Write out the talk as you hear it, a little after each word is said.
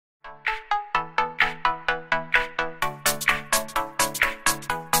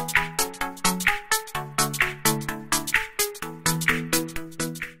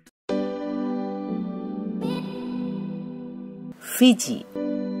Fiji.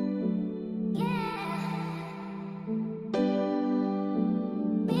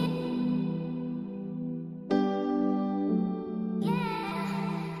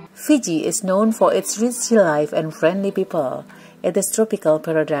 Fiji is known for its rich sea life and friendly people. It is tropical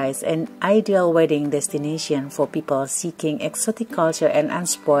paradise and ideal wedding destination for people seeking exotic culture and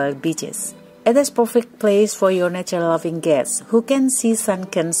unspoiled beaches. It is perfect place for your nature-loving guests who can see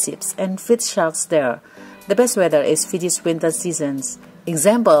sunken ships and feed sharks there. The best weather is Fiji's winter seasons.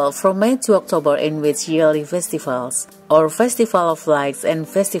 Example, from May to October, in which yearly festivals or Festival of Lights and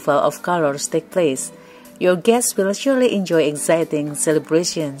Festival of Colors take place. Your guests will surely enjoy exciting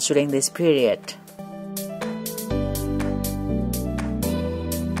celebrations during this period.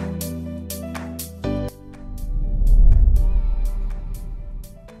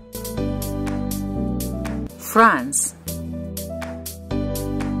 France.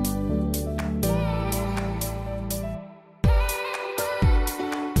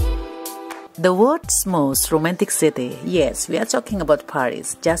 The world's most romantic city. Yes, we are talking about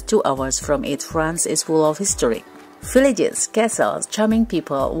Paris. Just 2 hours from it, France is full of history. Villages, castles, charming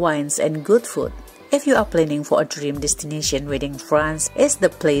people, wines, and good food. If you are planning for a dream destination wedding, France is the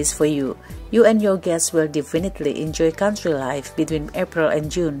place for you. You and your guests will definitely enjoy country life between April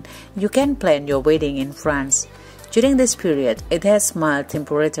and June. You can plan your wedding in France. During this period, it has mild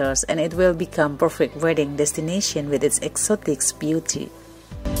temperatures and it will become perfect wedding destination with its exotic beauty.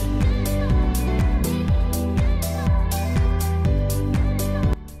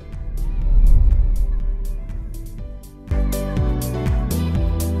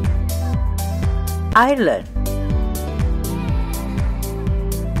 Ireland.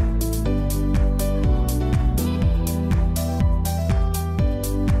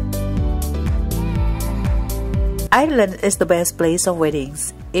 Ireland is the best place of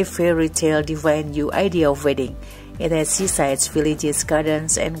weddings. A fairy tale divine new idea of wedding. It has seasides, villages,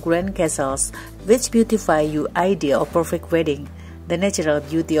 gardens, and grand castles, which beautify your idea of perfect wedding. The natural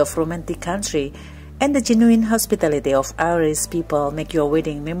beauty of romantic country and the genuine hospitality of Irish people make your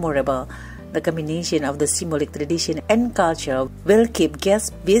wedding memorable. The combination of the symbolic tradition and culture will keep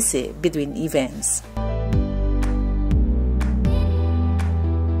guests busy between events.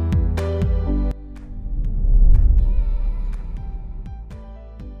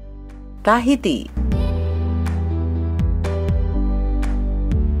 Tahiti.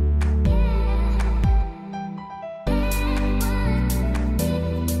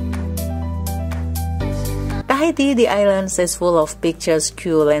 Tahiti, the island, is full of picturesque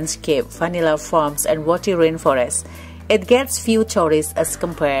landscape, vanilla farms, and watery rainforests. It gets few tourists as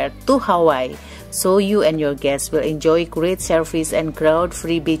compared to Hawaii, so you and your guests will enjoy great service and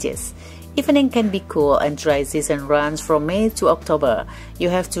crowd-free beaches. Evening can be cool and dry season runs from May to October. You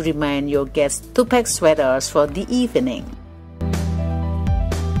have to remind your guests to pack sweaters for the evening.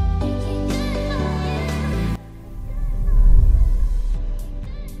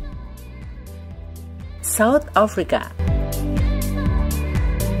 South Africa.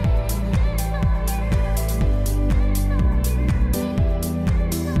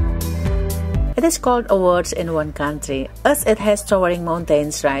 It is called Awards in one country, as it has towering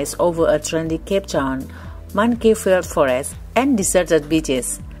mountains rise over a trendy Cape Town, monkey-filled forests, and deserted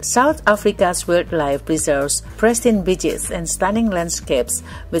beaches. South Africa's wildlife preserves pristine beaches and stunning landscapes,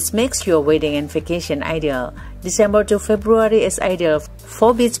 which makes your wedding and vacation ideal. December to February is ideal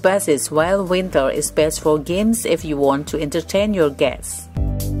for beach passes, while winter is best for games if you want to entertain your guests.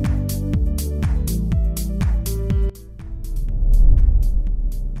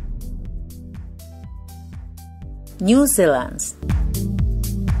 New Zealand.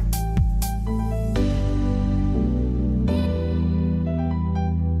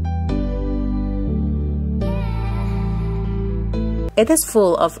 It is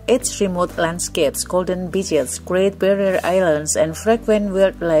full of its remote landscapes, golden beaches, Great Barrier Islands, and frequent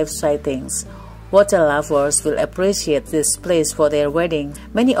wildlife sightings. Water lovers will appreciate this place for their wedding.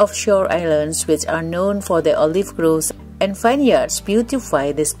 Many offshore islands, which are known for their olive groves and vineyards,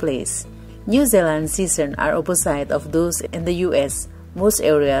 beautify this place. New Zealand's seasons are opposite of those in the US. Most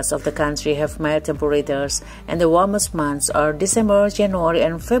areas of the country have mild temperatures, and the warmest months are December, January,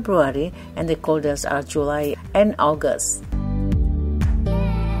 and February, and the coldest are July and August.